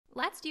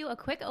Let's do a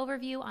quick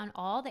overview on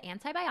all the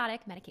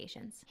antibiotic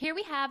medications. Here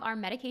we have our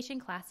medication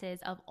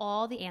classes of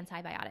all the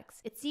antibiotics.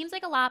 It seems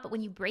like a lot, but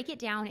when you break it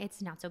down,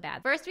 it's not so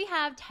bad. First, we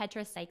have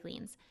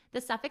tetracyclines.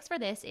 The suffix for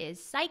this is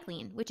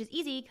cycline, which is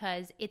easy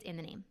because it's in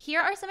the name. Here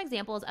are some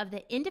examples of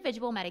the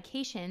individual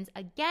medications.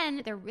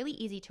 Again, they're really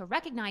easy to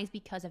recognize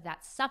because of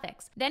that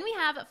suffix. Then we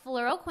have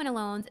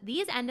fluoroquinolones.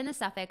 These end in the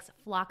suffix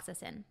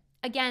floxacin.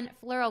 Again,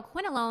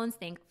 fluoroquinolones,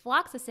 think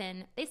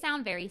floxacin, they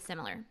sound very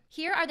similar.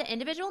 Here are the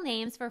individual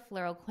names for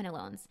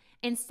fluoroquinolones.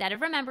 Instead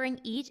of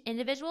remembering each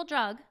individual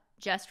drug,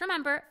 just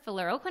remember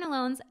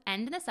fluoroquinolones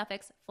end in the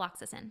suffix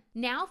floxacin.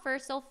 Now for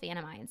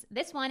sulfonamides.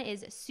 This one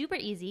is super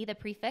easy. The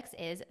prefix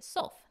is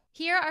Sulf.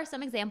 Here are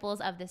some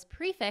examples of this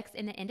prefix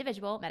in the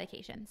individual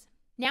medications.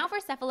 Now for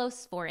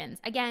Cephalosporins.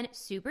 Again,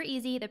 super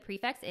easy. The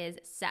prefix is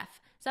Ceph,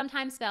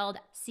 sometimes spelled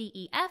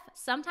C-E-F,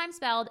 sometimes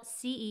spelled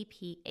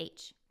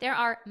C-E-P-H. There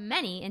are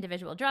many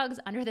individual drugs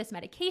under this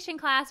medication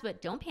class,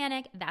 but don't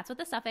panic. That's what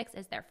the suffix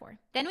is there for.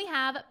 Then we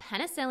have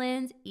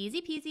penicillins.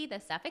 Easy peasy. The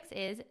suffix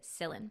is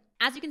cillin.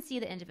 As you can see,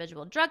 the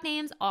individual drug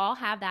names all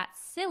have that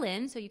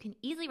cillin, so you can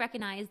easily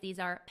recognize these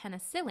are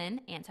penicillin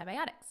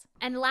antibiotics.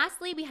 And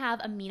lastly, we have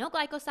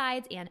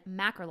aminoglycosides and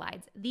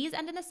macrolides. These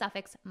end in the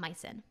suffix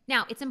mycin.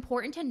 Now, it's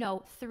important to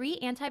note 3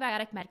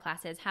 antibiotic med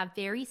classes have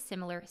very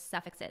similar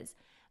suffixes.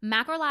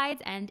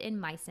 Macrolides end in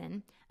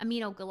mycin,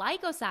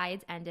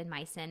 aminoglycosides end in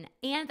mycin,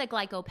 and the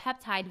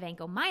glycopeptide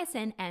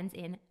vancomycin ends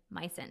in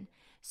mycin.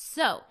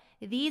 So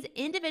these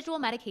individual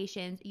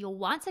medications, you'll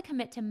want to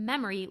commit to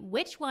memory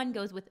which one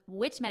goes with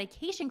which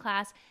medication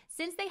class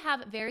since they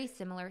have very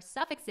similar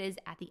suffixes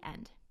at the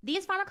end.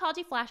 These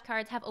pharmacology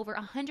flashcards have over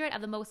 100 of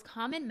the most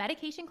common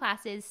medication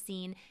classes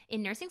seen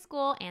in nursing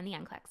school and the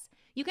NCLEX.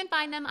 You can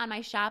find them on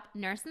my shop,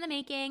 Nurse in the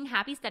Making.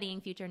 Happy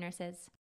studying, future nurses.